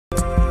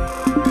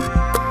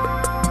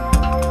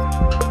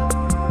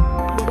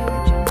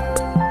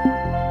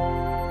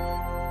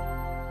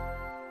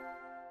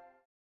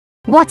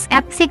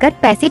WhatsApp से कर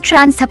पैसे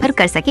ट्रांसफर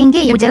कर सकेंगे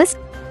यूजर्स।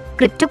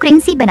 क्रिप्टो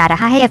करेंसी बना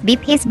रहा है FB.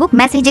 Facebook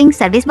messaging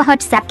service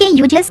WhatsApp के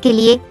यूजर्स के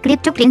लिए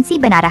क्रिप्टो करेंसी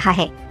बना रहा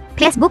है।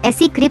 फेसबुक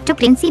ऐसी क्रिप्टो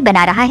करेंसी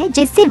बना रहा है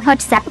जिससे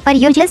व्हाट्सएप पर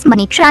यूजर्स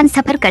मनी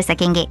ट्रांसफर कर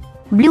सकेंगे।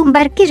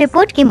 ब्लूमबर्ग की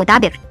रिपोर्ट के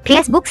मुताबिक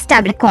फेसबुक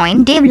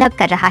स्टेबलकॉइन डेवलप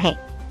कर रहा है।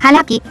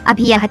 हालांकि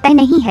अभी यह तय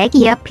नहीं है कि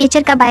यह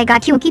फीचर कब आएगा,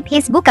 क्योंकि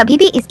फेसबुक अभी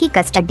भी इसकी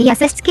कस्टडी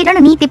एसेट्स की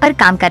रणनीति पर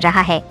काम कर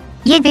रहा है।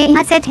 ये वे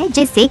एसेट है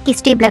जिससे कि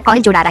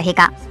स्टेबलकॉइन जुड़ा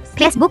रहेगा।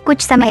 फेसबुक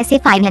कुछ समय से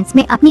फाइनेंस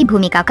में अपनी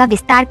भूमिका का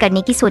विस्तार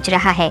करने की सोच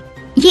रहा है।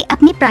 ये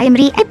अपनी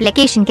प्राइमरी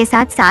एप्लीकेशन के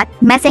साथ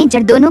साथ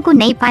मैसेंजर दोनों को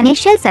नई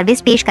फाइनेंशियल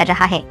सर्विस पेश कर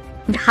रहा है।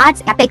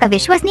 व्हाट्सएप एक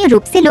अविश्वसनीय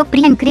रूप से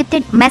लोकप्रिय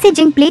एन्क्रिप्टेड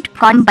मैसेजिंग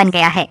प्लेटफॉर्म बन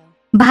गया है।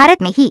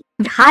 भारत में ही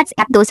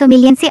व्हाट्सएप 200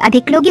 मिलियन से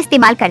अधिक लोग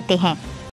इस्तेमाल करते हैं।